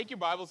Take your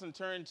Bibles and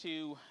turn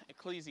to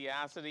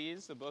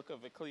Ecclesiastes, the book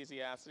of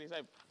Ecclesiastes.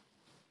 A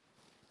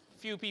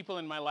few people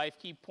in my life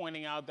keep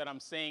pointing out that I'm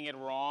saying it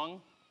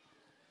wrong.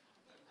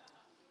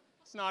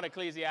 It's not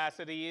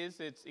Ecclesiastes,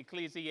 it's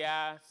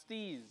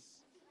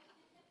Ecclesiastes,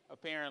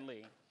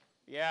 apparently.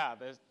 Yeah,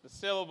 the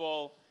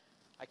syllable,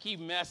 I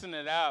keep messing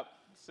it up.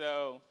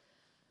 So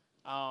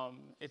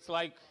it's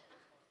like,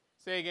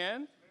 say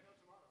again?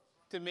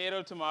 Tomato,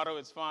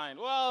 it's fine.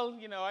 Well,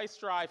 I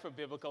strive for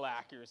biblical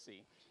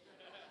accuracy.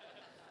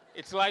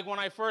 It's like when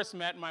I first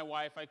met my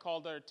wife, I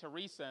called her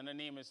Teresa, and her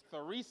name is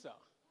Theresa.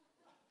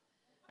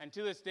 And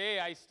to this day,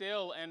 I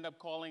still end up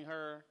calling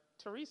her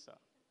Teresa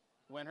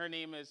when her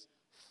name is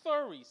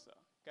Theresa.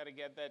 Got to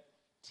get that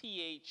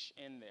TH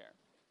in there.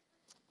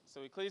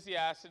 So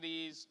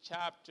Ecclesiastes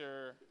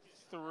chapter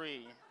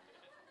 3.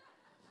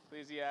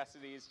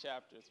 Ecclesiastes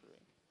chapter 3.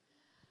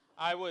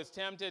 I was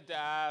tempted to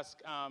ask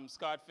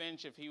Scott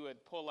Finch if he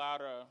would pull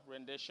out a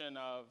rendition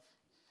of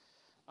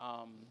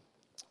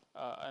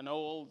an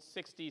old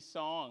 60s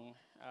song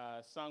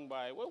sung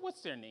by,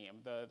 what's their name,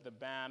 the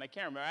band? I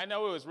can't remember. I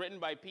know it was written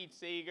by Pete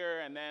Seeger,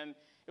 and then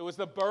it was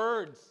the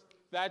Byrds.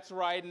 That's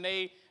right, and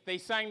they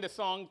sang the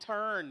song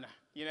Turn,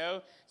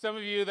 Some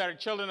of you that are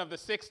children of the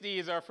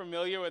 60s are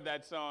familiar with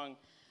that song.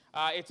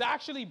 It's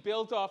actually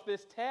built off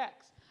this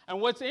text.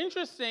 And what's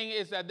interesting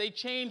is that they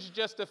changed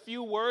just a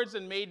few words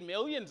and made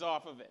millions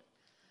off of it.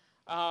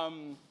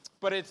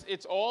 But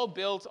it's all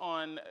built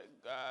on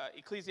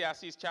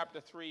Ecclesiastes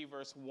chapter 3,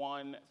 verse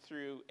 1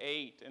 through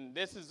 8. And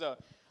this is a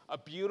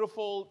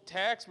beautiful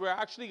text. We're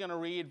actually going to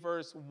read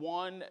verse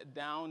 1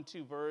 down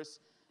to verse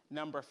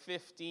number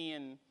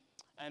 15.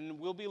 And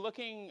we'll be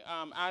looking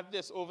at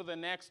this over the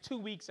next 2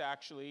 weeks,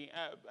 actually.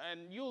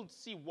 And you'll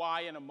see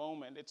why in a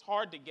moment. It's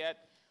hard to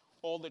get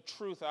all the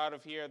truth out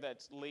of here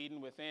that's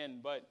laden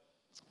within. But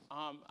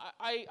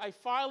I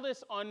file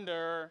this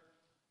under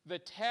the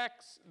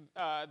text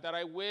that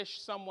I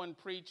wish someone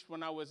preached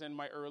when I was in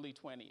my early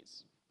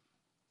 20s.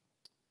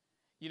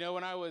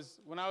 When I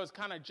was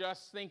kind of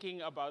just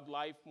thinking about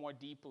life more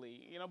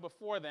deeply.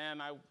 Before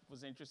then, I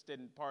was interested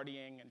in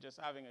partying and just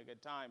having a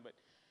good time. But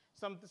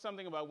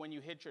something about when you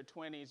hit your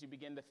 20s, you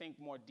begin to think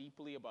more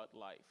deeply about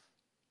life.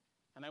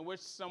 And I wish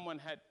someone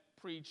had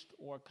preached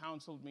or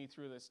counseled me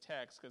through this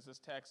text, because this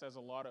text has a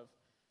lot of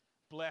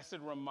blessed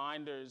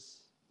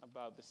reminders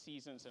about the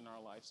seasons in our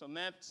life. So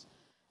let's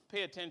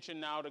pay attention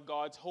now to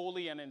God's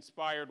holy and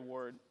inspired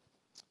word.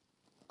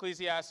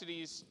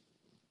 Ecclesiastes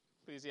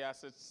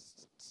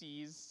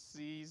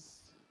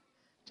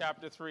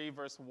chapter 3,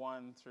 verse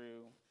 1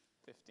 through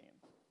 15.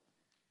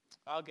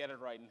 I'll get it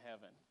right in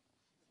heaven.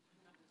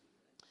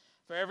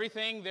 For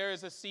everything there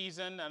is a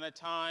season and a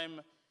time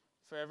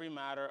for every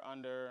matter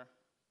under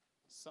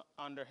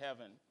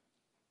heaven.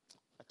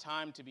 A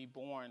time to be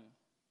born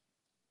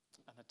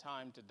and a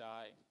time to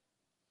die.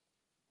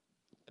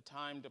 A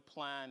time to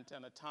plant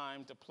and a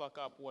time to pluck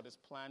up what is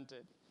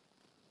planted.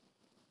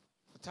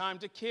 A time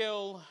to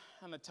kill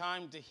and a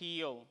time to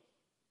heal.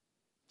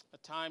 A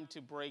time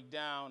to break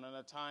down and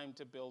a time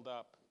to build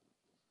up.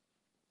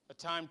 A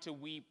time to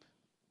weep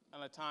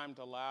and a time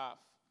to laugh.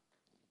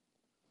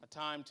 A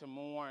time to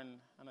mourn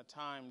and a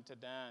time to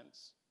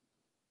dance.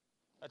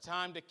 A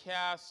time to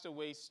cast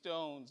away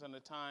stones and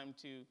a time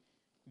to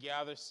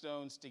gather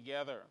stones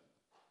together.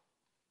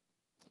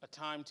 A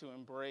time to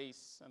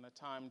embrace and a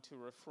time to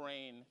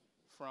refrain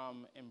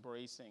from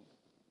embracing.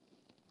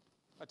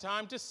 A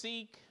time to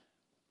seek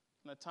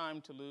and a time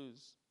to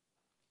lose.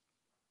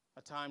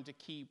 A time to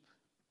keep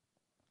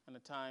and a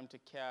time to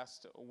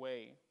cast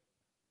away.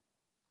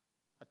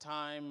 A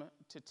time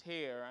to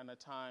tear and a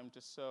time to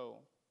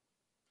sow.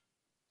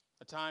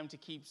 A time to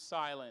keep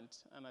silent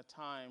and a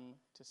time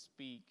to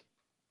speak.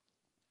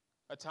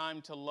 A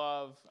time to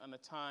love and a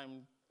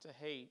time to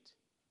hate.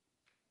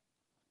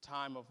 A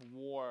time of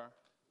war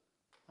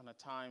and a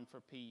time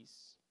for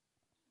peace.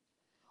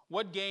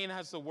 What gain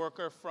has the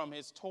worker from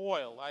his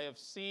toil? I have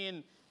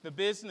seen the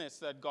business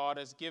that God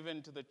has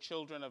given to the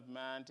children of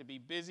man to be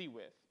busy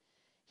with.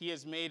 He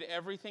has made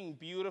everything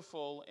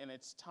beautiful in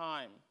its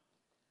time.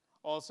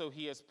 Also,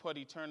 he has put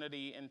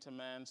eternity into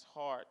man's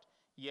heart,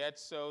 yet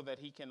so that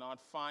he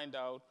cannot find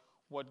out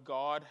what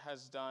God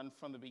has done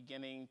from the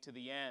beginning to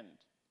the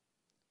end.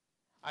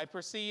 I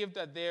perceive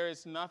that there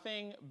is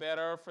nothing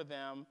better for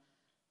them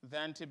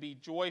than to be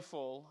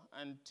joyful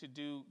and to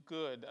do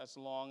good as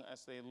long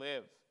as they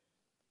live.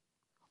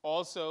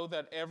 Also,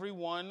 that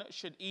everyone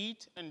should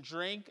eat and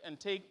drink and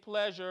take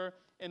pleasure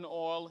in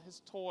all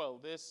his toil.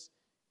 This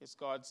is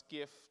God's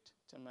gift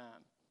to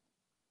man.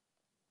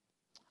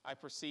 I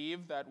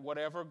perceive that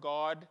whatever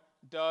God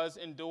does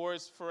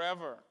endures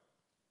forever.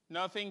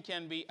 Nothing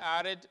can be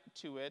added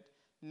to it,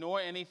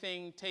 nor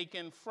anything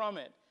taken from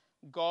it.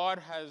 God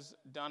has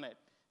done it,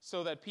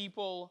 so that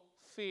people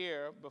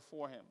fear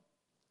before him.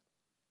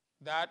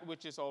 That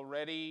which is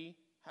already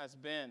has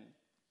been.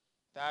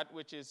 That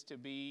which is to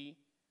be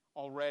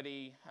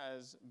already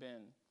has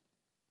been.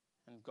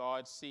 And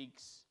God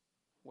seeks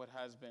what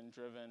has been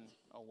driven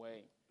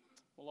away.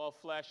 Well, all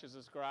flesh is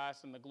as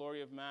grass, and the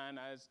glory of man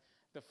as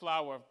the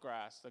flower of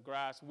grass. The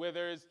grass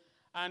withers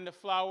and the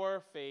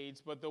flower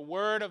fades, but the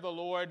word of the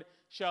Lord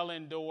shall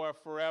endure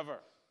forever.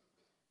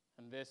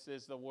 And this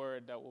is the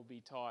word that will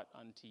be taught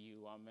unto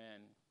you.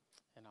 Amen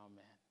and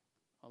amen.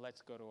 Well,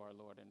 let's go to our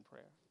Lord in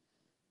prayer.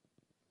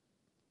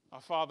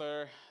 Our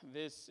Father,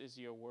 this is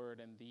your word,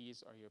 and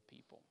these are your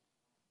people.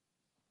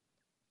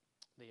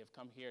 They have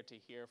come here to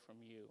hear from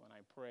you, and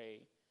I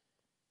pray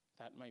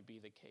that might be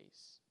the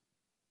case.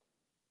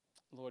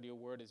 Lord, your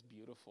word is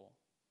beautiful.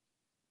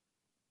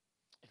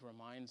 It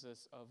reminds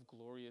us of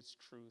glorious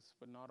truth,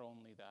 but not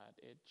only that,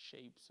 it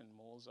shapes and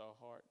molds our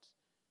hearts,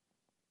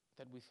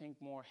 that we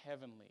think more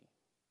heavenly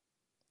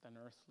than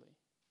earthly,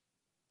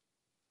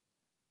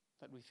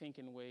 that we think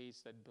in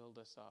ways that build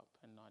us up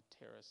and not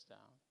tear us down,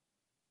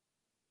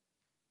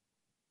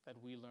 that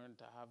we learn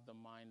to have the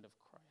mind of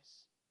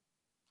Christ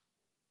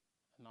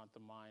and not the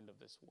mind of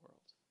this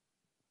world.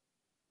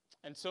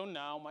 And so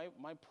now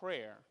my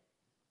prayer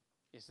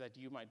is that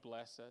you might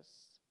bless us,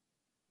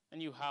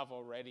 and you have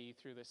already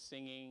through the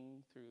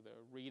singing, through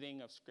the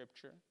reading of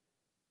Scripture,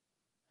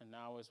 and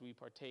now as we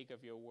partake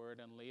of your word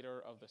and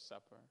later of the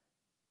supper,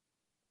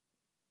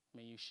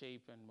 may you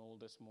shape and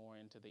mold us more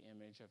into the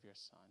image of your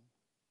Son.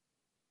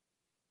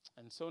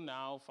 And so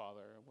now,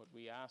 Father, what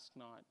we ask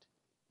not,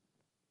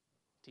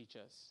 teach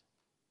us.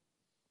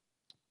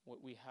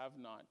 What we have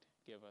not,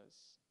 give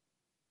us.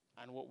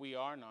 And what we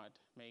are not,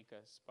 make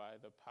us by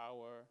the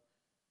power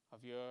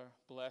of your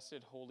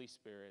blessed Holy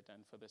Spirit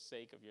and for the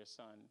sake of your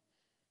Son,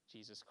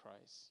 Jesus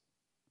Christ.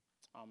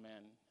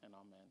 Amen and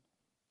amen.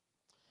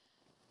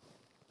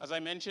 As I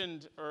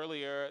mentioned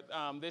earlier,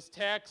 this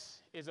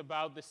text is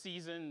about the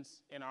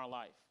seasons in our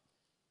life.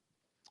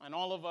 And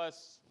all of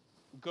us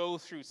go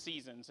through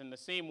seasons. In the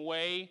same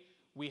way,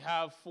 we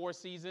have 4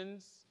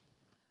 seasons,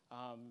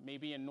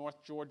 maybe in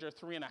North Georgia,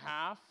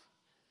 3.5.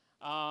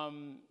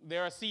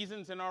 There are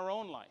seasons in our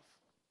own life.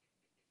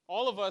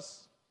 All of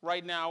us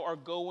right now are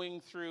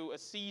going through a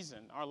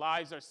season. Our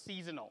lives are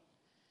seasonal.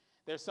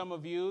 There's some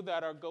of you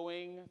that are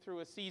going through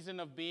a season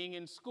of being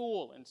in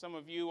school, and some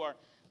of you are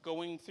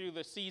going through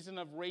the season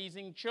of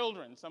raising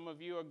children. Some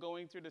of you are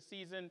going through the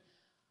season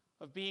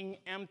of being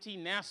empty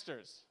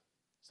nesters.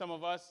 Some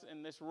of us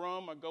in this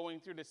room are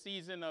going through the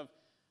season of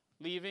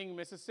leaving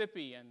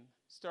Mississippi and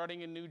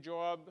starting a new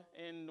job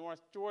in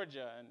North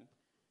Georgia and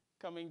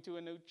coming to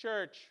a new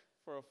church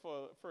for a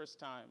first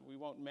time. We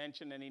won't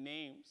mention any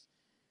names.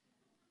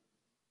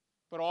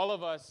 But all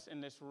of us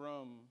in this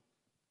room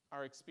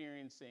are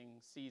experiencing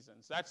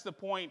seasons. That's the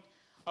point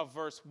of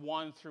verse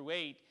 1 through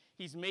 8.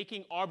 He's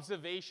making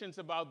observations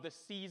about the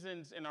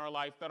seasons in our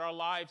life, that our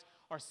lives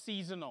are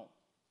seasonal.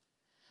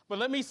 But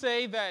let me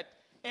say that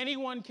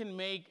anyone can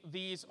make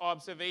these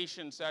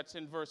observations. That's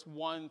in verse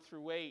 1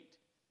 through 8.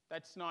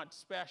 That's not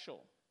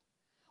special.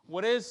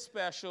 What is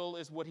special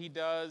is what he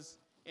does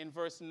in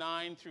verse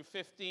 9 through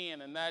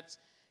 15, and that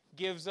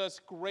gives us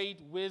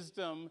great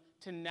wisdom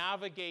to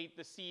navigate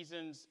the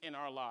seasons in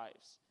our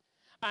lives.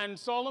 And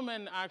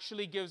Solomon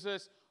actually gives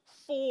us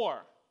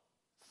four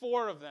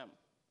of them,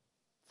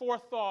 4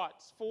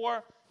 thoughts,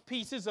 4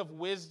 pieces of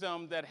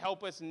wisdom that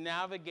help us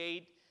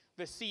navigate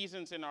the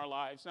seasons in our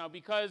lives. Now,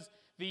 because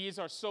these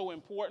are so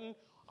important,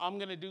 I'm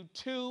going to do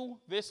 2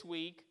 this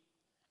week,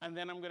 and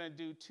then I'm going to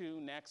do 2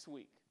 next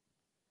week.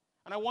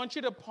 And I want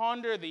you to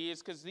ponder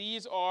these because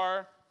these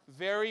are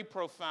very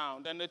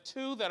profound. And the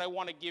 2 that I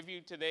want to give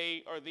you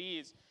today are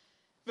these.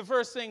 The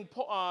first thing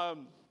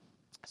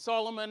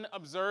Solomon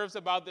observes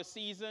about the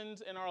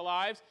seasons in our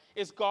lives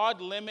is God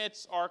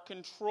limits our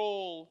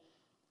control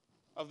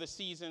of the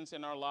seasons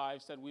in our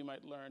lives that we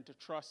might learn to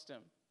trust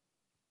him.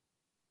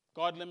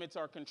 God limits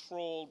our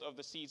control of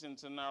the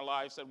seasons in our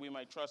lives that we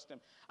might trust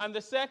him. And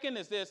the second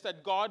is this,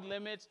 that God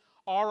limits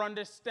our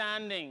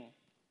understanding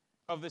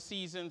of the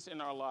seasons in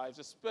our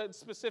lives,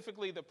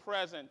 specifically the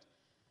present,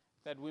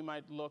 that we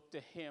might look to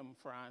him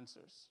for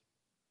answers.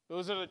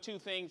 Those are the 2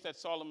 things that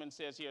Solomon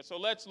says here. So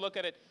let's look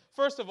at it.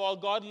 First of all,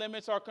 God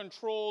limits our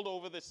control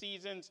over the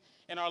seasons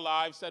in our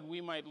lives that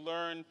we might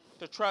learn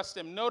to trust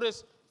him.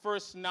 Notice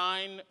verse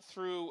 9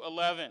 through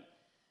 11.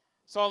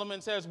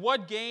 Solomon says,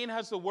 "What gain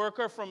has the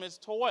worker from his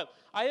toil?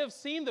 I have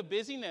seen the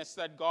busyness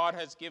that God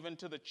has given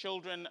to the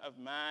children of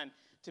man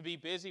to be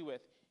busy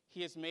with.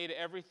 He has made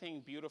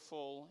everything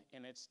beautiful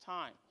in its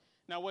time."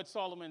 Now, what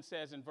Solomon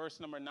says in verse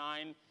number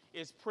 9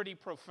 is pretty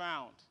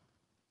profound.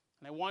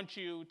 And I want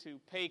you to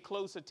pay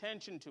close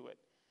attention to it.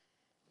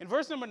 In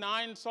verse number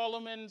 9,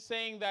 Solomon's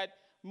saying that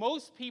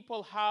most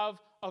people have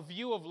a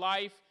view of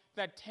life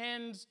that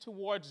tends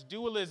towards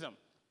dualism.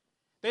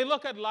 They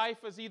look at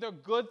life as either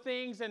good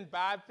things and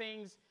bad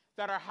things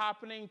that are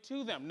happening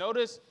to them.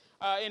 Notice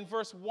in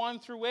verse 1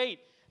 through 8,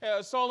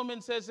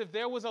 Solomon says if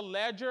there was a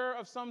ledger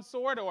of some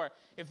sort or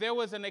if there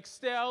was an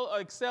Excel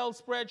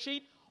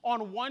spreadsheet,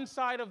 on one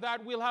side of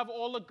that we'll have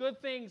all the good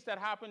things that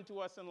happen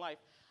to us in life.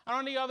 And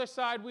on the other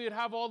side, we would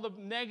have all the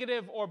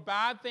negative or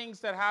bad things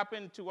that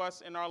happen to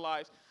us in our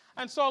lives.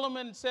 And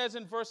Solomon says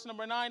in verse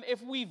number 9,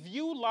 if we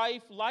view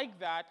life like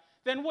that,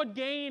 then what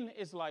gain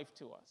is life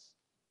to us?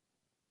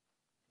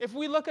 If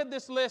we look at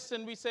this list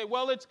and we say,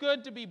 well, it's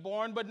good to be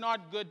born, but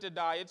not good to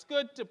die. It's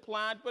good to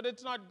plant, but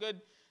it's not good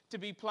to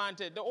be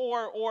planted.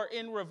 Or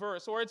in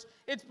reverse. Or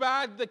it's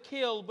bad to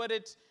kill, but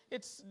it's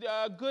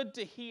good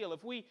to heal.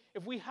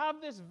 If we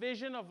have this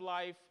vision of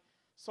life,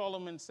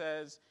 Solomon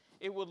says,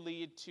 it will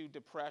lead to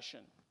depression.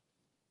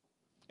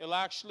 It'll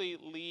actually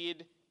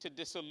lead to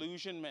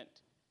disillusionment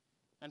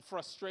and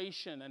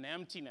frustration and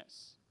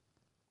emptiness.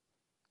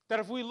 That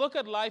if we look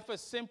at life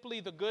as simply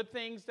the good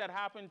things that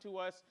happen to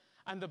us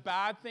and the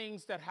bad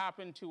things that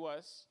happen to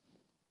us,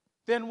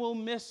 then we'll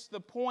miss the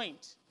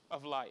point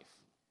of life.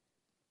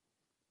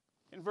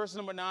 In verse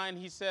number 9,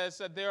 he says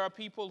that there are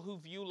people who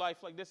view life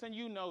like this, and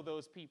you know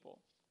those people.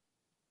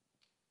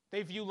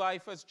 They view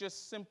life as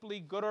just simply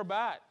good or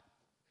bad.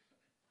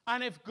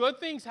 And if good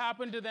things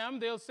happen to them,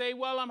 they'll say,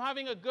 well, I'm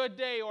having a good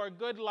day or a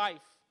good life.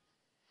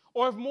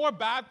 Or if more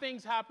bad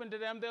things happen to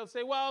them, they'll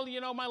say, well,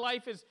 my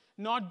life is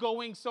not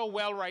going so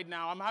well right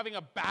now. I'm having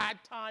a bad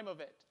time of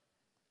it.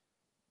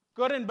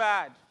 Good and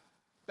bad.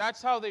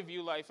 That's how they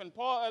view life.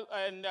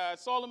 And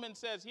Solomon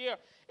says here,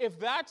 if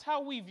that's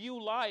how we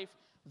view life,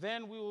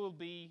 then we will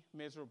be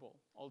miserable,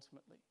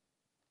 ultimately.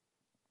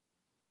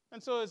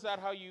 And so is that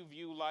how you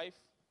view life?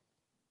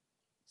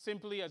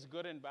 Simply as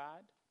good and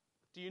bad?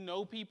 Do you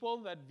know people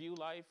that view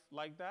life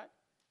like that?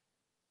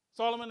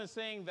 Solomon is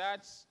saying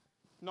that's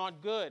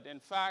not good. In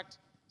fact,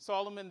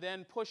 Solomon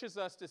then pushes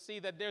us to see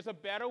that there's a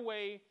better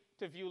way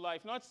to view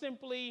life, not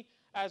simply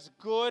as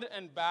good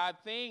and bad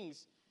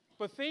things,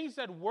 but things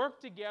that work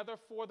together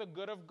for the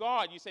good of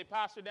God. You say,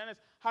 Pastor Dennis,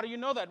 how do you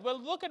know that?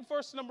 Well, look at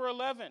verse number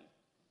 11.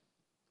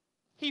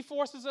 He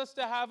forces us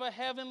to have a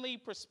heavenly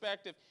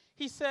perspective.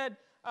 He said,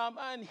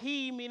 and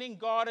he, meaning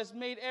God, has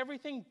made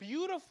everything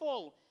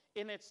beautiful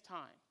in its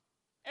time.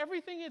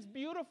 Everything is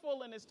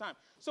beautiful in its time.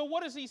 So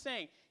what is he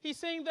saying? He's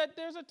saying that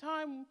there's a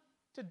time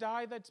to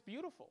die that's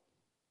beautiful.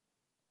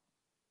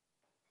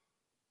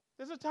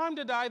 There's a time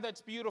to die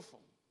that's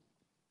beautiful.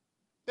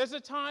 There's a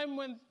time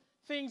when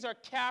things are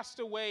cast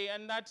away,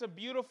 and that's a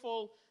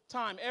beautiful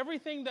time.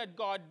 Everything that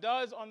God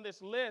does on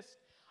this list,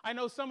 I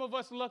know some of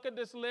us look at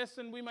this list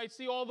and we might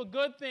see all the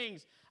good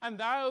things, and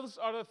those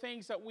are the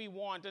things that we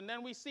want. And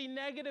then we see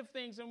negative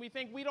things and we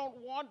think we don't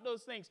want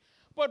those things.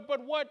 But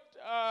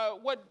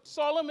what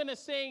Solomon is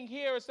saying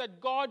here is that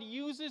God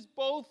uses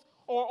both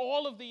or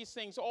all of these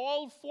things,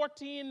 all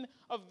 14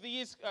 of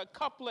these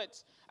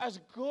couplets, as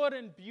good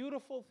and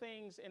beautiful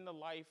things in the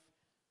life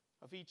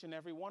of each and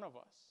every one of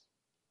us.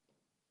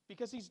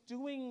 Because he's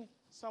doing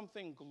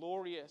something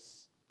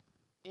glorious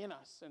in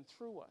us and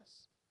through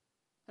us.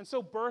 And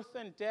so birth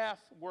and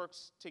death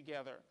works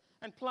together.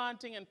 And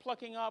planting and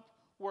plucking up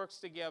works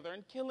together.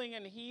 And killing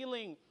and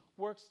healing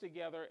works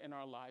together in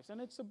our lives.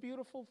 And it's a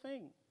beautiful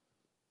thing.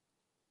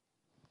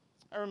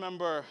 I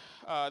remember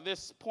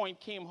this point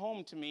came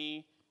home to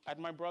me at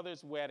my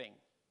brother's wedding.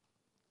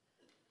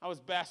 I was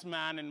best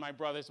man in my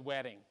brother's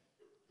wedding.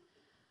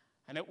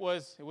 And it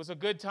was a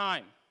good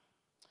time.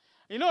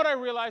 You know what I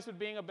realized with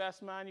being a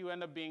best man? You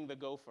end up being the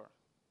gopher.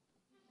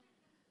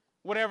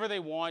 Whatever they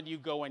want, you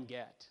go and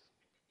get.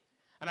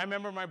 And I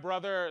remember my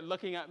brother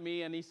looking at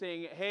me and he's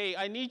saying, hey,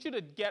 I need you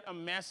to get a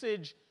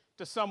message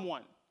to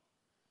someone.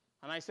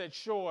 And I said,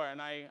 sure.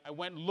 And I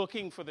went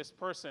looking for this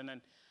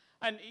person.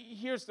 And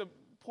here's the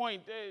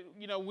point.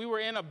 We were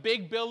in a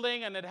big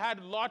building and it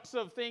had lots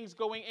of things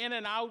going in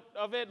and out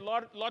of it,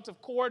 lots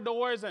of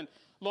corridors and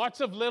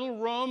lots of little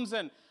rooms.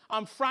 And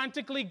I'm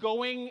frantically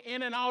going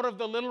in and out of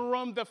the little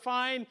room to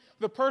find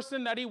the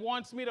person that he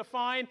wants me to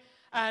find.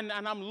 And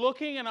I'm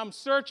looking and I'm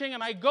searching.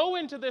 And I go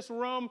into this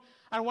room.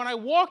 And when I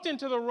walked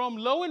into the room,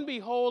 lo and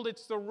behold,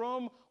 it's the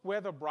room where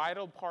the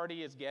bridal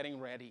party is getting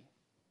ready.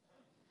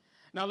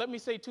 Now, let me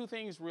say two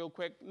things real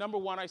quick. Number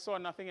one, I saw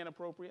nothing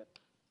inappropriate.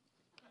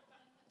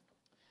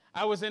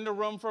 I was in the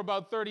room for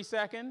about 30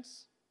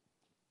 seconds.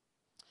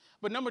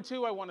 But number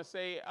two, I want to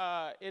say,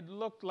 it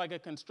looked like a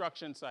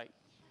construction site.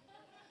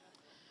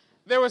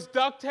 There was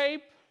duct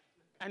tape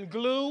and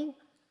glue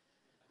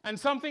and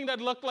something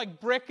that looked like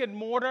brick and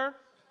mortar.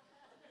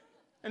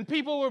 And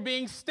people were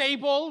being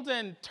stapled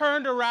and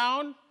turned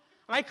around. And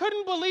I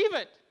couldn't believe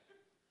it.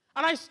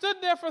 And I stood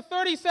there for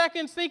 30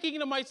 seconds thinking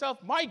to myself,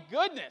 my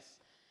goodness,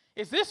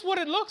 is this what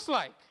it looks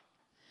like?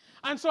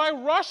 And so I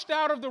rushed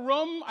out of the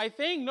room, I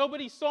think.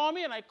 Nobody saw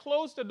me, and I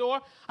closed the door.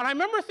 And I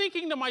remember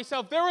thinking to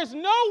myself, there is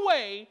no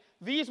way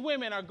these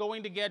women are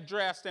going to get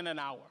dressed in an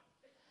hour.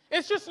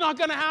 It's just not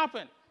going to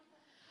happen.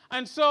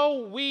 And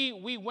so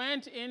we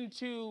went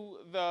into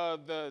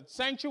the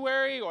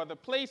sanctuary or the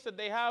place that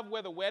they have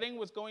where the wedding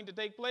was going to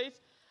take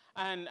place.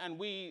 And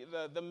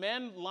the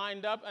men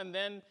lined up, and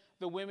then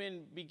the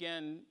women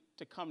began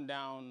to come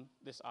down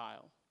this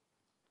aisle.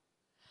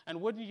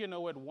 And wouldn't you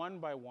know it, one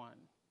by one,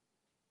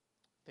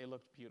 they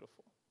looked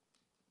beautiful.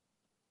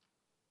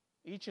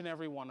 Each and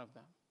every one of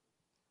them.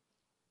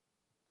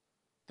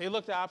 They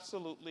looked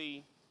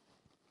absolutely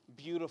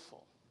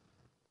beautiful.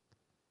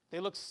 They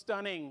looked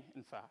stunning,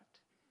 in fact.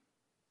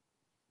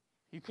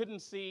 You couldn't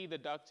see the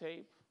duct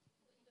tape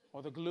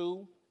or the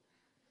glue.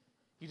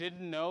 You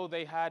didn't know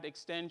they had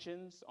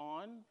extensions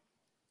on.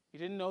 You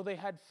didn't know they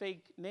had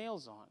fake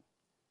nails on.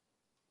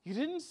 You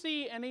didn't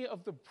see any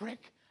of the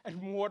brick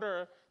and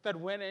mortar that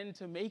went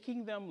into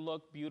making them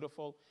look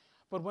beautiful.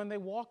 But when they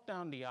walked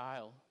down the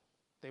aisle,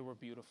 they were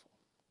beautiful.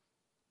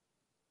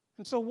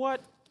 And so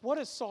what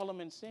is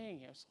Solomon saying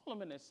here?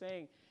 Solomon is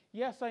saying,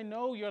 yes, I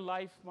know your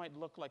life might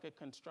look like a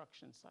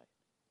construction site.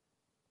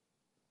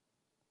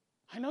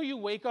 I know you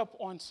wake up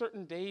on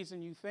certain days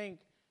and you think,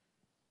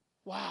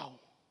 wow,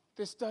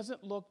 this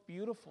doesn't look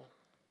beautiful.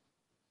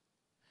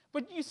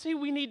 But you see,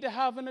 we need to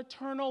have an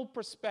eternal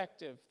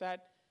perspective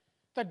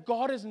that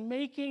God is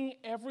making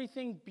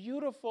everything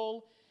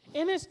beautiful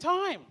in His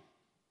time.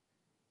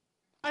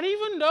 And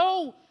even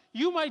though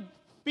you might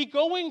be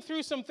going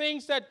through some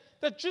things that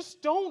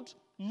just don't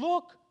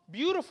look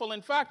beautiful.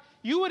 In fact,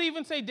 you would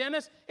even say,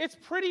 Dennis, it's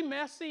pretty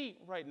messy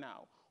right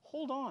now.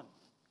 Hold on.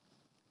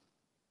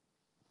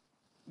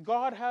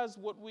 God has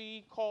what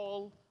we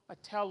call a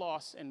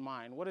telos in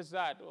mind. What is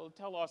that? Well,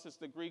 telos is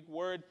the Greek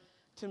word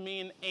to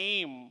mean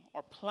aim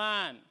or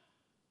plan.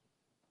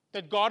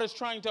 That God is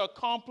trying to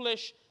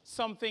accomplish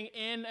something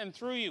in and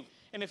through you.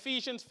 In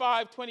Ephesians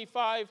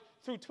 5:25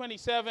 through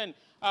 27,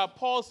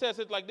 Paul says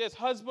it like this: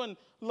 Husband,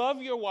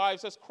 love your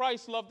wives as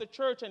Christ loved the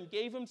church and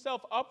gave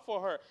himself up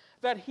for her,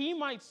 that he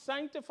might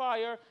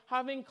sanctify her,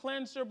 having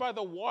cleansed her by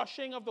the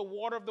washing of the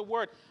water of the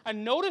word.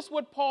 And notice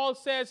what Paul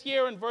says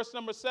here in verse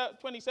number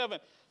 27.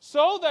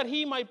 So that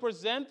he might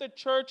present the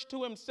church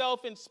to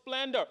himself in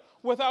splendor,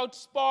 without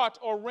spot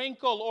or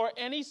wrinkle or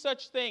any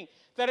such thing,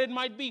 that it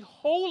might be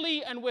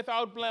holy and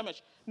without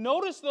blemish.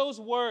 Notice those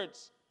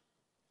words.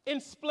 In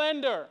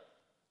splendor,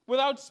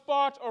 without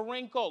spot or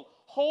wrinkle,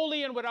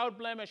 holy and without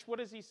blemish. What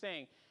is he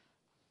saying?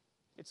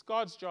 It's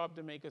God's job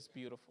to make us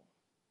beautiful.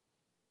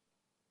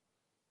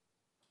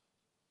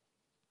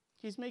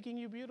 He's making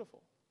you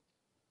beautiful.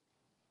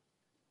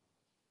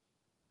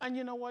 And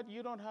you know what?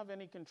 You don't have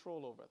any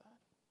control over that.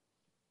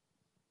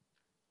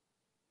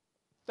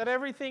 That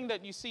everything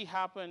that you see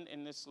happen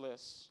in this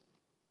list,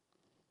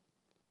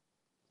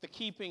 the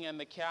keeping and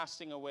the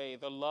casting away,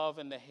 the love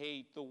and the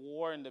hate, the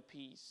war and the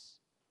peace,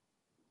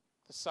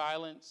 the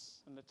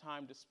silence and the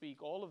time to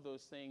speak, all of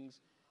those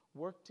things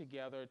work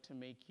together to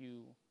make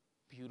you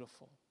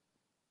beautiful.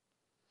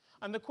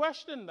 And the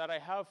question that I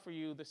have for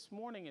you this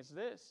morning is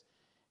this: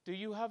 do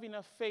you have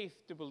enough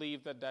faith to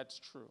believe that that's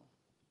true?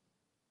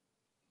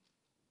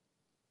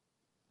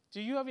 Do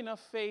you have enough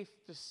faith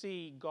to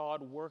see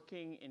God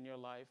working in your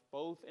life,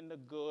 both in the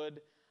good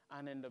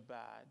and in the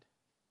bad?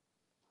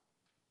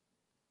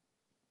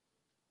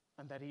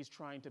 And that He's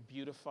trying to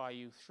beautify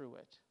you through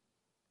it.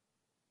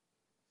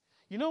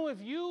 You know,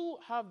 if you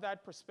have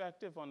that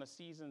perspective on the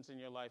seasons in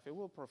your life, it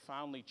will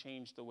profoundly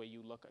change the way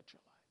you look at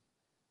your life.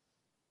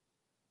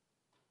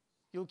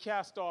 You'll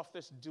cast off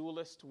this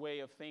dualist way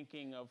of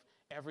thinking of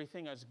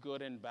everything as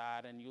good and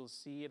bad, and you'll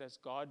see it as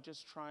God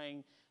just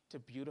trying to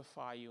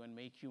beautify you and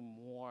make you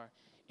more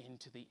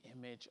into the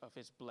image of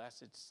His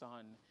blessed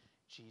Son,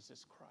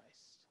 Jesus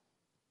Christ.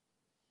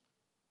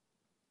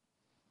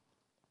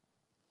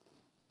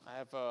 I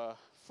have a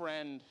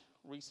friend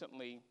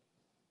recently,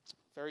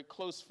 a very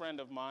close friend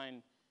of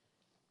mine,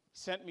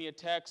 sent me a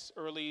text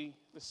early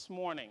this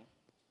morning.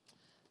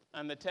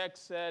 And the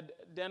text said,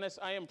 Dennis,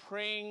 I am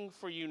praying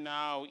for you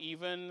now,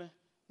 even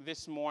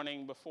this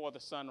morning before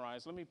the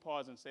sunrise. Let me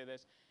pause and say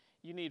this.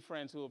 You need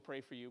friends who will pray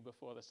for you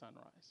before the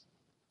sunrise.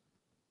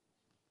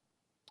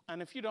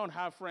 And if you don't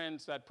have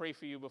friends that pray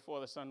for you before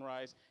the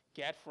sunrise,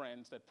 get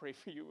friends that pray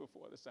for you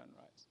before the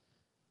sunrise.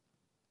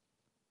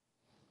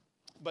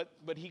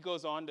 But he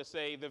goes on to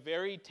say, the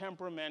very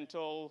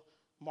temperamental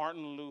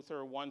Martin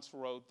Luther once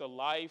wrote, the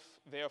life,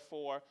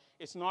 therefore,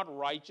 is not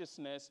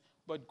righteousness,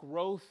 but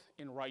growth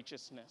in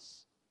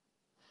righteousness.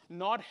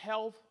 Not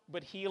health,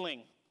 but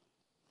healing.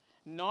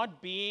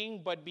 Not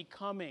being, but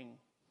becoming.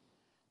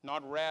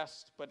 Not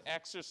rest, but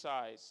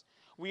exercise.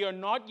 We are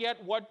not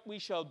yet what we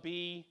shall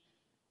be,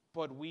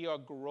 but we are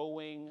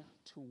growing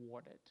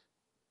toward it.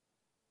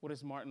 What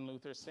is Martin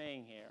Luther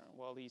saying here?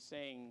 Well, he's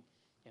saying,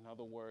 in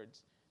other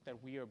words,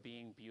 that we are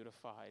being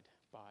beautified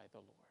by the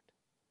Lord.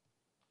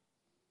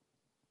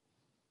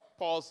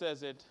 Paul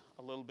says it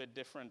a little bit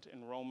different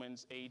in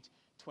Romans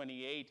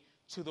 8:28.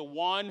 To the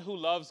one who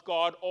loves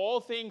God,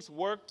 all things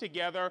work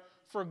together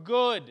for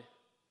good.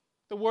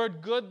 The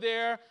word good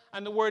there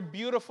and the word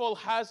beautiful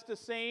has the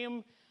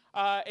same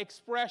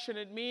expression.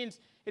 It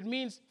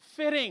means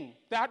fitting,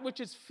 that which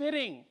is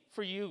fitting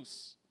for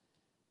use.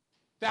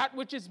 That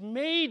which is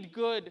made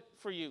good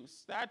for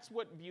use. That's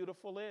what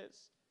beautiful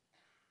is.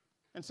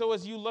 And so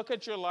as you look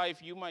at your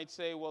life, you might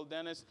say, well,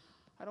 Dennis,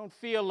 I don't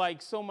feel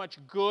like so much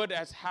good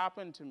has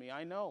happened to me.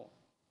 I know.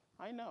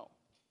 I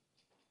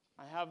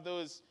have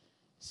those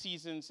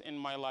seasons in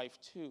my life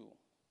too.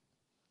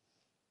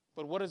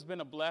 But what has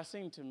been a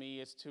blessing to me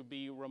is to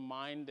be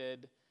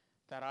reminded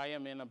that I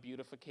am in a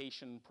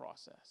beautification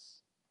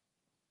process.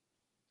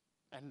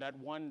 And that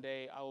one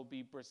day I will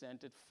be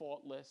presented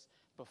faultless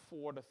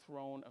before the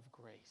throne of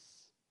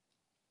grace.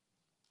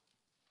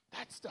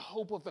 That's the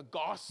hope of the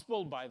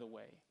gospel, by the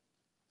way.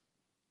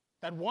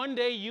 That one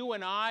day you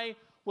and I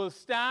will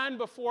stand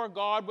before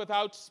God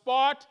without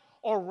spot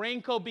or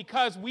wrinkle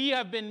because we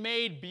have been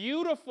made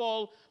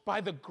beautiful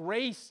by the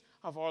grace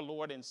of our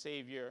Lord and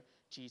Savior,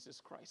 Jesus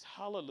Christ.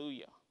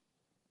 Hallelujah.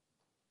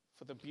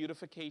 For the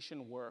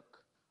beautification work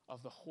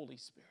of the Holy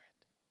Spirit.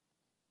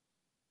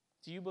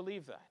 Do you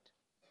believe that?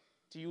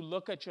 Do you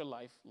look at your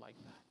life like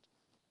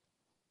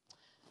that?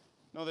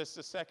 Notice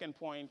the second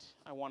point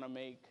I want to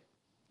make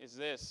is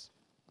this.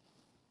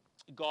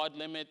 God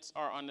limits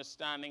our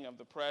understanding of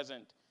the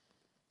present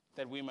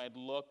that we might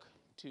look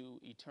to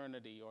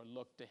eternity or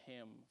look to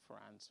him for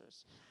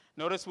answers.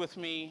 Notice with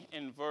me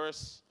in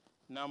verse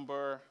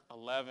number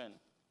 11.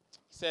 He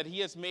said, he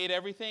has made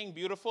everything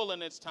beautiful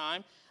in its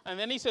time. And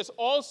then he says,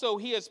 also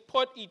he has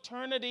put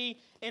eternity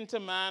into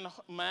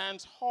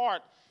man's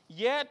heart,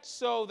 yet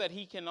so that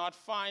he cannot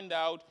find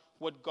out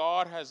what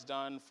God has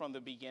done from the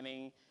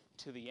beginning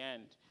to the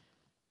end.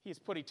 He has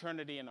put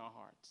eternity in our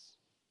hearts.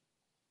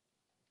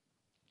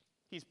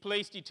 He's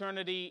placed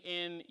eternity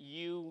in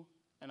you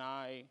and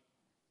I,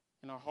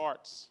 in our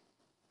hearts.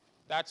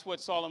 That's what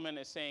Solomon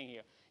is saying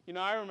here. You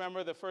know, I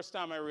remember the first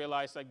time I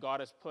realized that God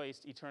has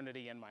placed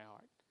eternity in my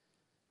heart.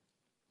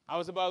 I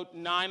was about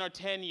 9 or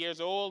 10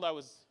 years old. I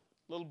was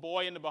a little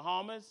boy in the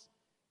Bahamas,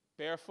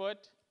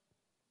 barefoot,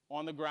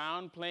 on the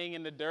ground, playing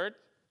in the dirt.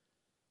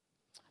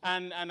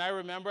 And I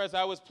remember as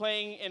I was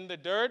playing in the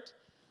dirt,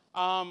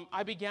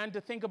 I began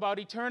to think about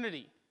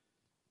eternity.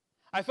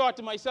 I thought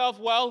to myself,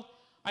 well,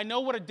 I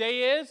know what a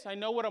day is. I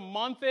know what a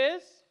month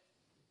is.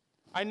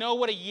 I know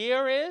what a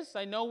year is.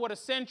 I know what a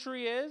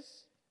century is.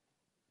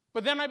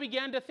 But then I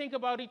began to think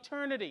about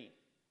eternity.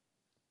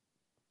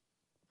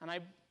 And I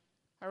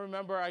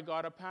remember I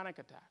got a panic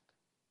attack.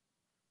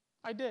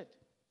 I did.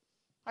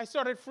 I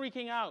started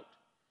freaking out.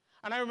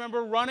 And I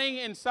remember running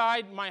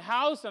inside my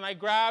house, and I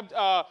grabbed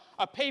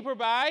a paper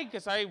bag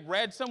because I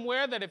read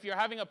somewhere that if you're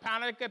having a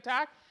panic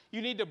attack,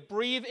 you need to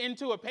breathe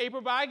into a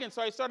paper bag. And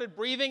so I started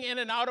breathing in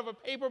and out of a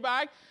paper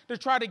bag to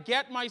try to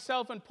get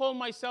myself and pull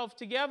myself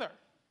together.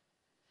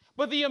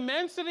 But the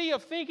immensity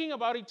of thinking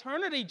about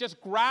eternity just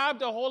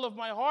grabbed a hold of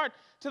my heart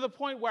to the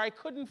point where I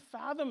couldn't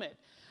fathom it.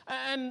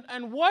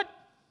 And what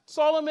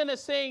Solomon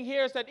is saying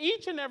here is that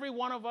each and every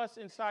one of us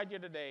inside here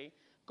today,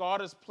 God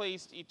has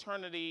placed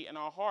eternity in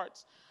our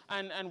hearts,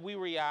 and we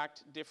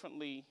react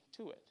differently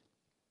to it.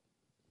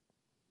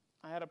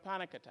 I had a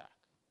panic attack.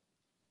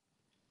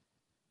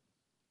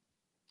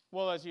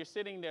 Well, as you're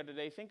sitting there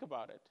today, think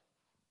about it.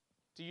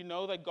 Do you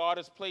know that God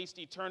has placed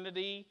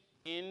eternity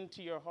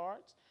into your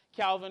hearts?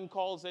 Calvin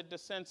calls it the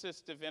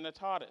sensus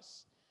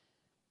divinitatis,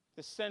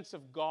 the sense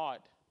of God,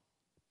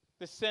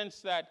 the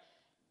sense that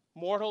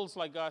mortals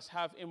like us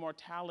have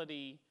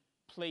immortality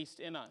placed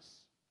in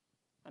us,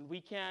 and we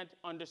can't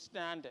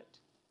understand it.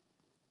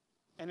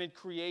 And it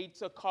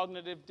creates a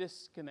cognitive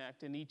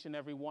disconnect in each and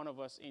every one of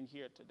us in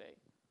here today.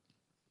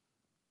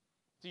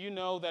 Do you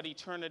know that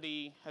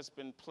eternity has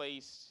been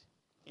placed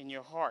in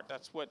your heart?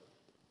 That's what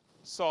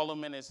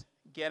Solomon is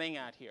getting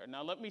at here.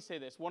 Now let me say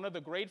this. One of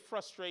the great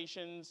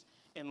frustrations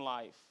in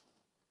life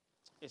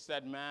is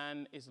that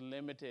man is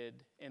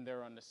limited in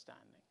their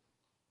understanding.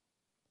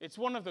 It's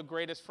one of the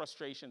greatest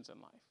frustrations in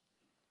life.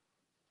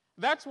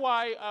 That's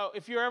why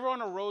if you're ever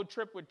on a road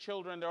trip with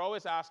children, they're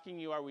always asking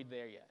you, are we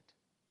there yet?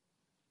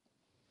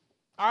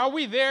 Are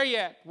we there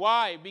yet?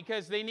 Why?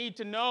 Because they need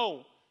to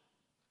know.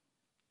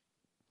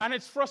 And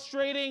it's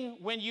frustrating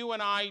when you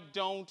and I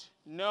don't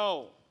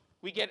know.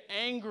 We get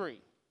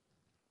angry.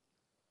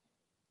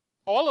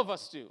 All of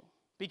us do,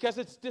 because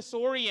it's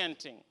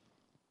disorienting.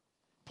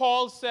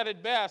 Paul said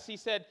it best. He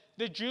said,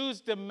 the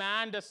Jews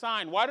demand a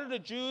sign. Why do the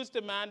Jews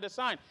demand a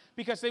sign?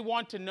 Because they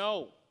want to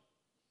know.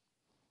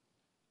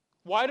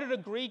 Why do the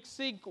Greeks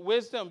seek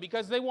wisdom?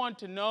 Because they want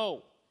to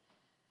know.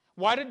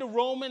 Why did the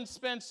Romans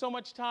spend so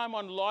much time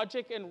on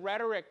logic and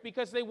rhetoric?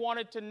 Because they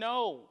wanted to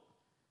know.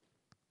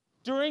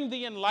 During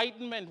the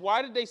Enlightenment,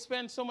 why did they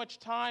spend so much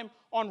time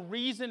on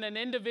reason and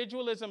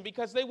individualism?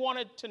 Because they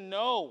wanted to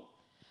know.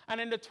 And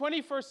in the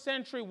 21st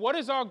century, what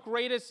is our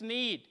greatest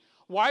need?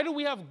 Why do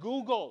we have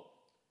Google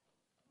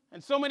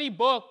and so many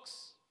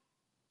books?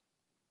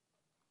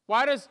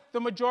 Why does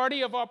the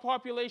majority of our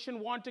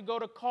population want to go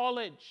to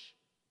college?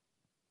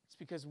 It's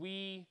because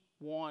we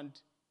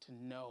want to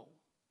know.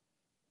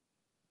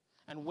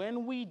 And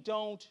when we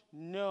don't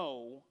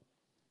know,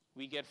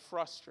 we get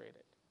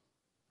frustrated.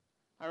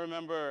 I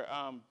remember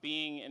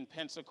being in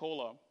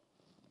Pensacola,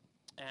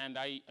 and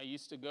I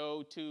used to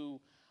go to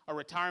a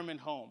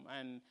retirement home.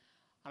 And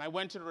I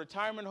went to the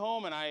retirement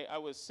home, and I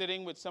was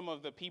sitting with some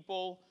of the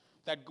people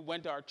that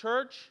went to our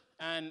church,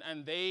 and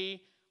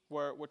they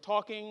were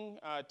talking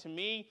to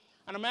me.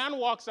 And a man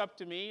walks up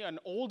to me, an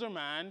older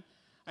man,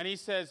 and he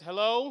says,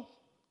 hello.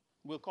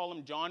 We'll call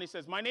him John. He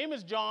says, my name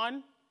is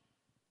John.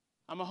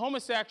 I'm a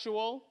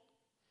homosexual.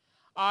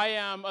 I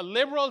am a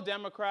liberal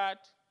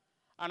Democrat,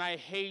 and I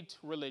hate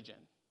religion.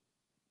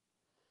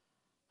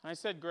 And I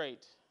said,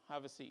 great,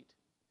 have a seat.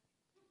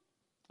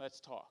 Let's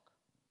talk.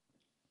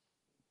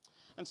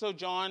 And so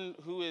John,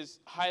 who is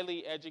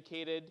highly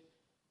educated,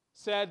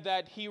 said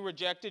that he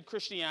rejected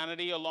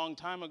Christianity a long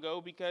time ago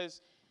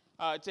because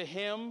to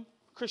him,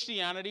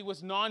 Christianity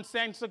was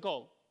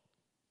nonsensical.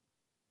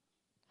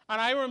 And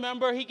I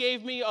remember he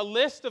gave me a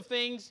list of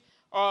things,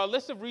 a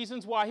list of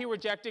reasons why he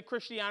rejected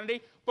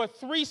Christianity, but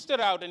 3 stood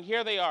out, and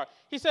here they are.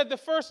 He said the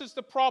first is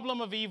the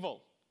problem of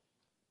evil.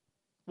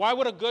 Why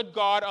would a good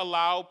God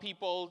allow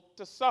people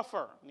to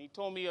suffer? And he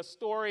told me a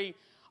story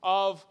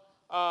of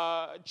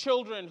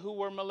children who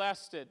were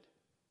molested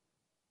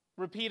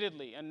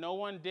repeatedly, and no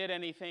one did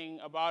anything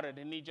about it,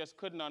 and he just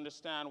couldn't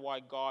understand why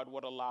God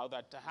would allow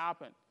that to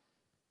happen.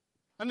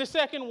 And the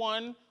second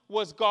one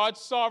was God's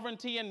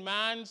sovereignty and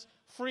man's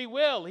free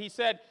will. He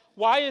said,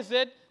 why is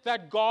it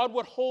that God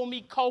would hold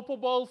me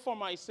culpable for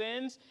my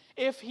sins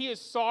if he is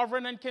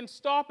sovereign and can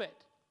stop it?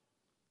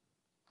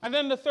 And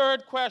then the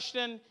third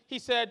question, he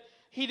said,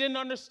 he didn't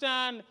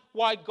understand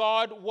why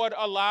God would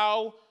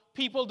allow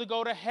people to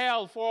go to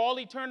hell for all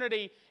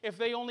eternity if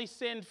they only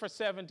sinned for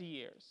 70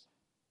 years.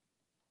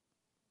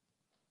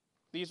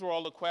 These were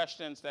all the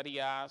questions that he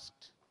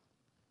asked.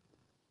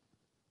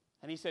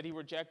 And he said he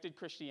rejected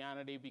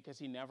Christianity because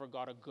he never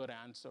got a good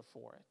answer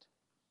for it.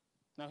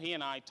 Now, he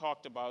and I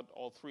talked about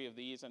all 3 of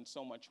these and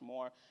so much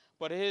more,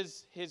 but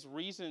his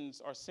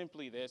reasons are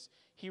simply this.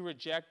 He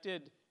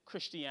rejected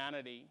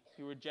Christianity,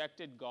 he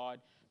rejected God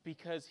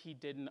because he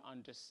didn't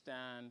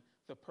understand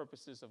the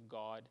purposes of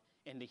God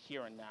in the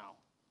here and now.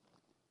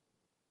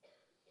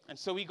 And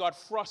so he got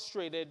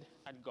frustrated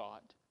at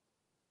God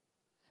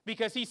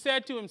because he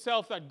said to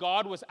himself that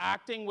God was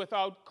acting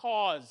without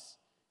cause.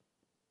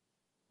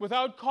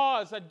 Without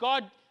cause, that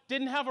God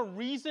didn't have a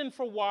reason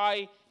for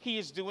why he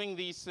is doing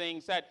these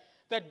things,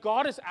 that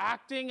God is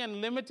acting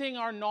and limiting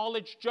our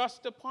knowledge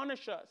just to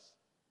punish us.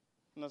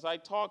 And as I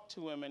talked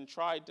to him and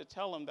tried to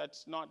tell him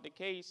that's not the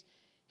case,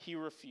 he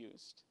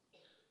refused.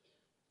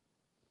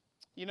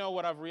 You know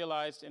what I've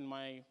realized in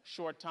my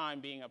short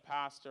time being a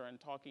pastor and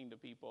talking to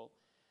people,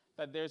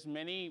 that there's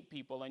many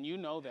people, and you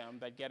know them,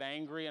 that get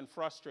angry and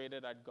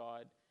frustrated at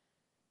God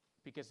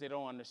because they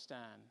don't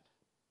understand.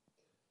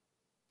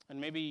 And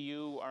maybe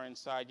you are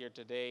inside here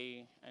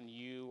today and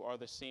you are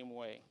the same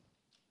way.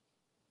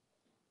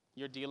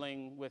 You're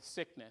dealing with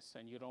sickness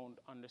and you don't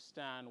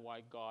understand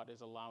why God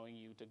is allowing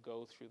you to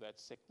go through that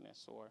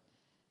sickness. Or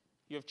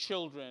you have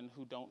children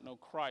who don't know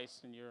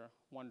Christ and you're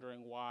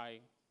wondering why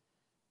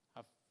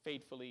I've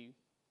faithfully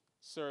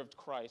served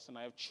Christ and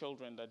I have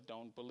children that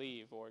don't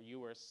believe. Or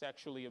you were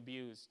sexually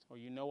abused, or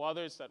you know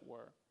others that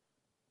were.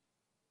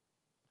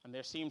 And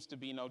there seems to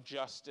be no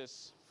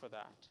justice for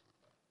that.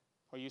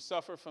 Or you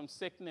suffer from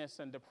sickness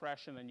and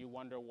depression and you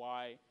wonder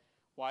why.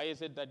 Why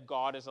is it that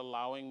God is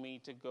allowing me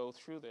to go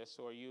through this?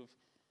 Or you've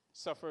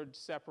suffered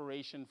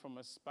separation from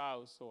a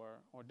spouse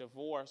or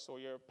divorce, or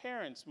your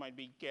parents might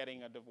be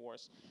getting a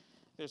divorce.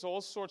 There's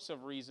all sorts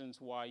of reasons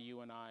why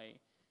you and I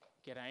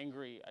get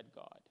angry at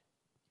God.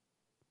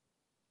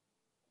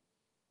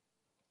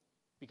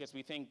 Because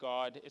we think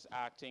God is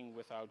acting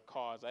without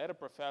cause. I had a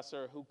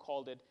professor who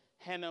called it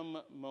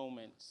Henem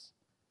moments.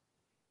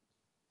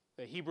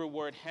 The Hebrew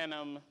word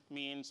Henem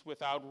means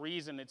without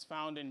reason. It's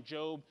found in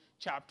Job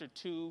chapter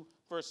 2,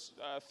 verse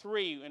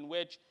 3, in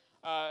which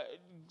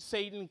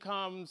Satan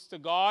comes to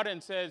God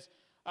and says,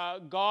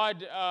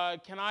 God,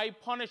 can I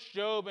punish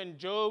Job? And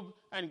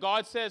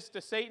God says to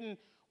Satan,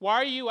 why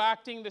are you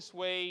acting this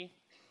way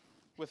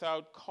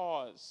without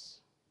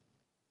cause?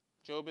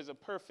 Job is a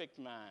perfect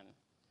man.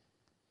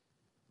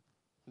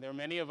 There are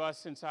many of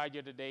us inside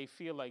here today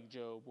feel like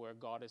Job, where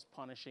God is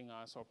punishing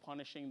us or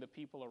punishing the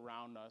people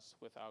around us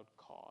without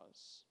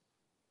cause,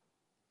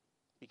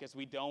 because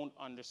we don't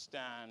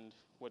understand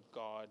what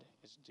God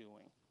is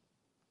doing.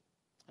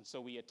 And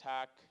so we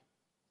attack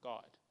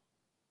God.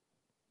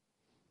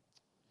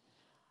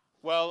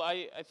 Well,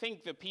 I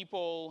think the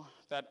people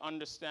that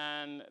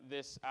understand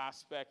this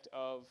aspect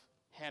of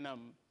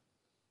Henem,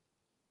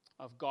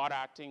 of God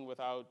acting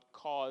without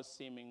cause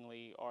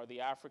seemingly, are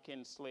the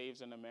African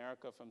slaves in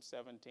America from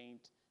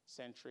 17th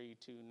century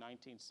to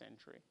 19th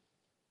century.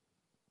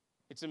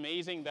 It's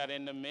amazing that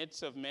in the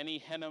midst of many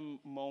Henem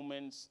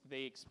moments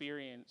they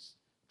experienced,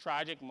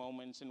 tragic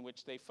moments in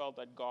which they felt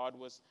that God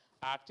was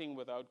acting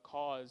without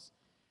cause,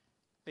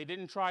 they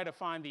didn't try to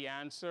find the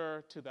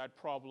answer to that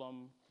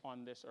problem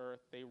on this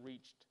earth. They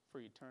reached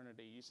for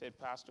eternity. You said,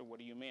 Pastor, what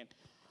do you mean?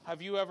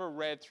 Have you ever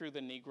read through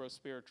the Negro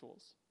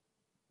spirituals?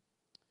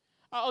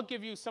 I'll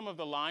give you some of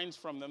the lines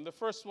from them. The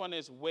first one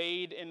is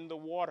Wade in the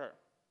Water.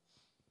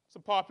 It's a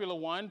popular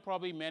one.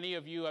 Probably many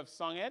of you have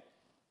sung it.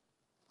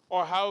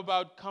 Or how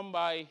about Come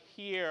By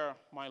Here,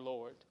 My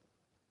Lord?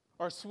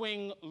 Or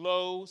Swing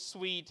Low,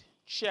 Sweet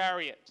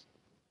Chariot.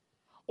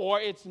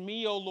 Or It's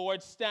Me, O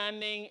Lord,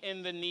 Standing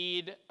in the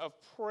Need of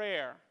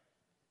Prayer.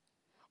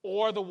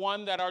 Or the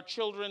one that our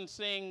children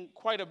sing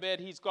quite a bit,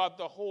 He's Got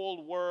the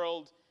Whole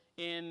World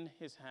in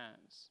His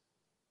Hands.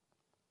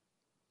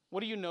 What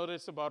do you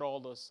notice about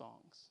all those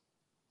songs?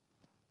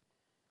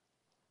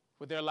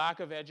 With their lack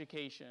of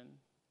education,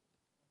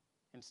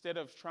 instead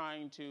of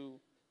trying to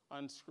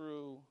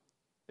unscrew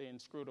the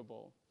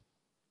inscrutable,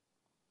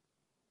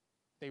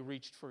 they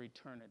reached for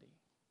eternity.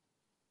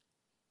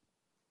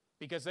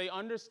 Because they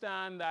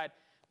understand that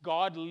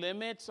God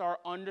limits our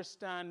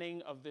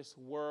understanding of this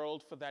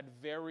world for that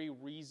very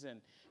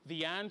reason.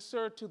 The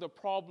answer to the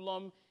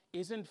problem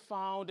isn't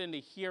found in the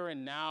here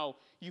and now.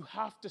 You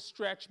have to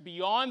stretch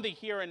beyond the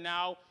here and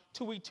now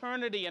to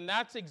eternity, and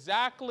that's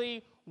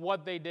exactly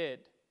what they did.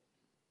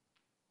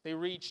 They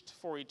reached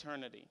for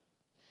eternity.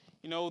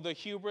 You know, the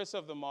hubris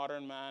of the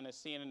modern man is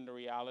seen in the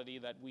reality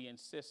that we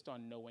insist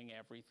on knowing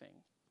everything.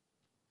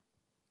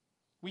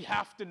 We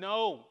have to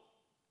know.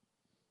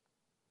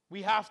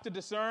 We have to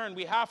discern.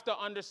 We have to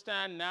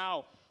understand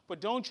now. But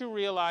don't you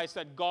realize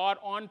that God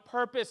on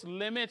purpose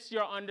limits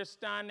your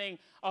understanding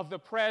of the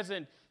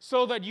present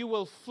so that you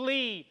will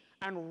flee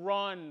and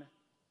run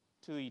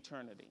to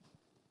eternity?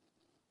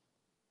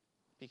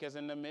 Because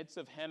in the midst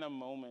of henna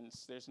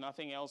moments, there's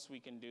nothing else we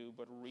can do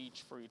but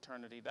reach for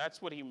eternity.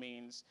 That's what he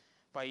means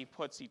by he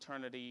puts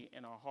eternity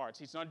in our hearts.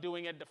 He's not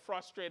doing it to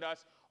frustrate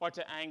us or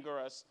to anger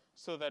us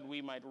so that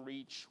we might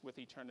reach with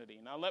eternity.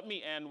 Now let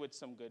me end with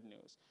some good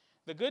news.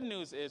 The good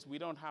news is we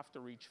don't have to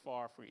reach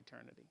far for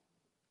eternity.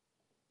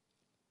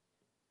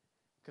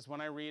 Because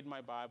when I read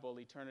my Bible,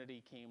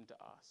 eternity came to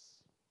us.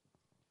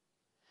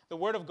 The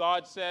Word of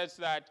God says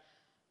that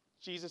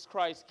Jesus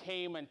Christ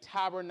came and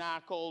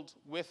tabernacled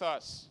with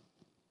us.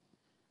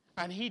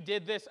 And he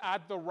did this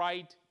at the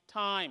right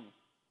time.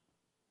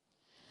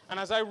 And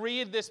as I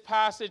read this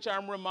passage,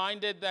 I'm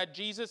reminded that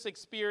Jesus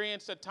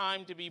experienced a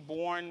time to be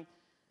born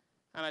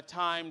and a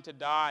time to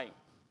die.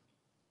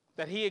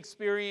 That he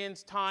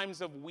experienced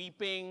times of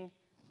weeping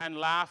and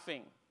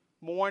laughing,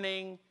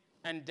 mourning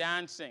and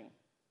dancing.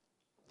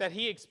 That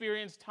he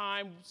experienced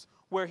times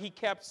where he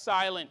kept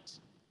silent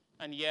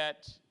and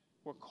yet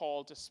were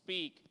called to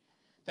speak.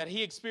 That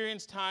he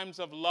experienced times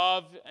of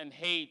love and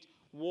hate,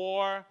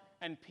 war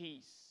and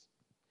peace.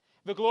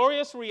 The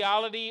glorious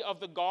reality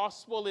of the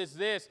gospel is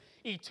this: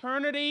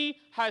 eternity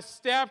has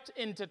stepped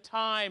into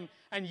time,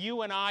 and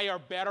you and I are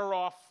better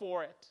off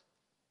for it.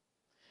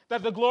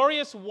 That the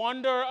glorious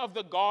wonder of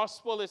the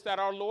gospel is that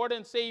our Lord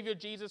and Savior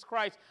Jesus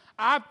Christ,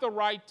 at the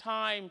right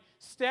time,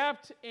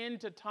 stepped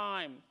into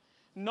time,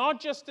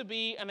 not just to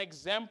be an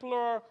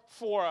exemplar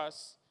for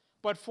us,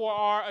 but for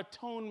our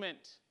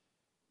atonement.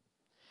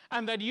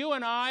 And that you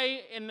and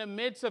I, in the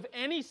midst of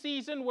any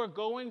season we're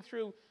going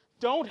through,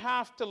 don't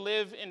have to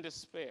live in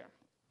despair.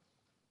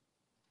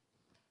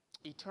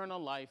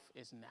 Eternal life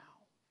is now.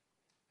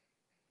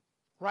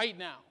 Right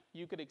now,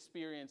 you could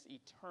experience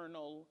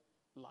eternal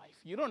life.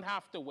 You don't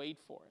have to wait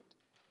for it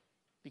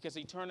because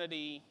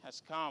eternity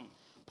has come.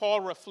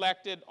 Paul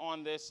reflected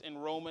on this in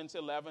Romans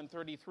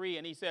 11:33,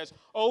 and he says,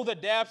 "Oh, the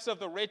depths of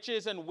the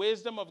riches and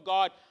wisdom of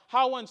God,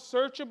 how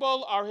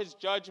unsearchable are his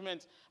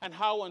judgments and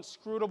how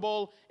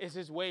inscrutable is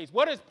his ways."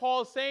 What is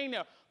Paul saying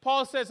there?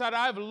 Paul says that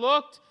I've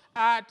looked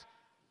at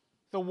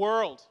the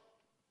world,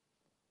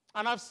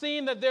 and I've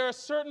seen that there are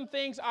certain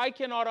things I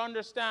cannot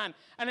understand.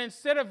 And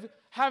instead of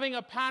having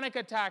a panic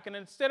attack and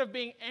instead of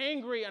being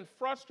angry and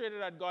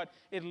frustrated at God,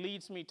 it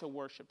leads me to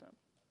worship him.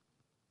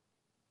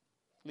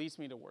 Leads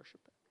me to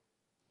worship him.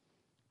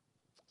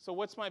 So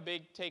what's my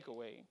big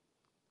takeaway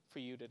for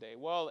you today?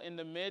 Well, in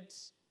the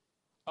midst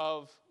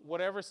of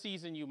whatever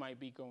season you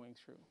might be going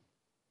through,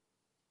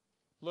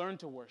 learn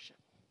to worship.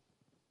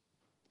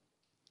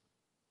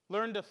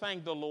 Learn to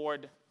thank the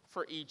Lord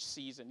for each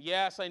season.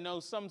 Yes, I know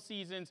some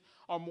seasons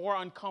are more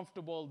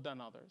uncomfortable than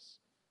others.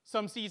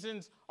 Some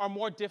seasons are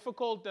more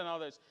difficult than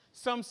others.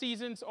 Some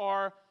seasons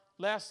are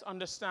less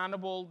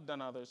understandable than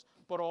others.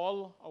 But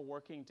all are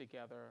working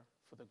together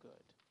for the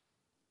good.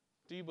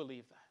 Do you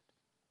believe that?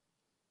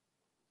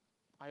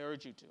 I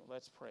urge you to.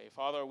 Let's pray.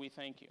 Father, we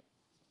thank you.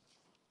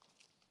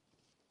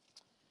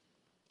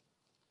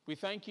 We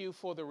thank you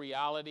for the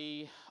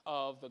reality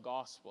of the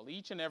gospel.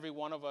 Each and every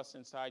one of us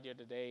inside here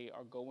today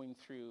are going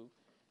through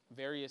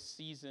various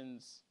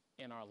seasons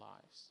in our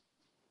lives.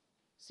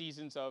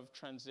 Seasons of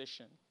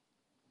transition.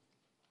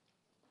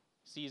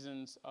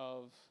 Seasons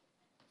of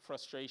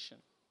frustration.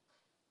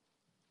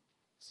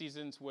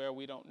 Seasons where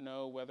we don't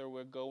know whether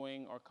we're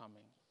going or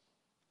coming.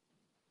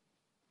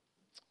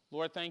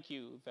 Lord, thank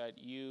you that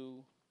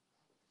you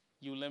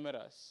limit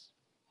us.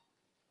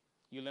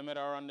 You limit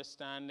our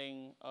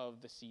understanding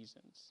of the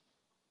seasons.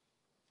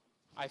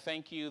 I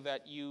thank you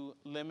that you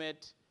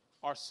limit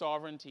our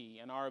sovereignty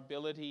and our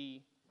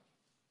ability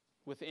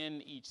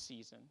within each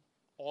season,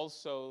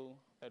 also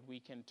that we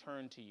can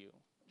turn to you.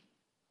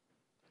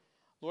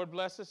 Lord,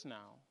 bless us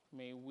now.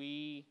 May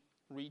we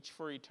reach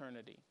for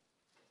eternity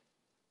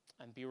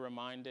and be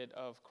reminded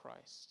of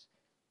Christ,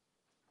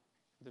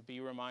 to be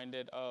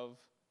reminded of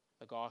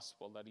the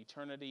gospel, that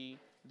eternity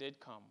did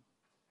come,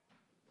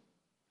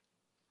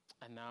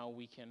 and now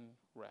we can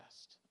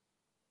rest.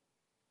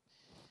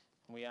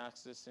 And we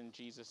ask this in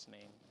Jesus'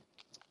 name.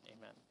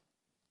 Amen.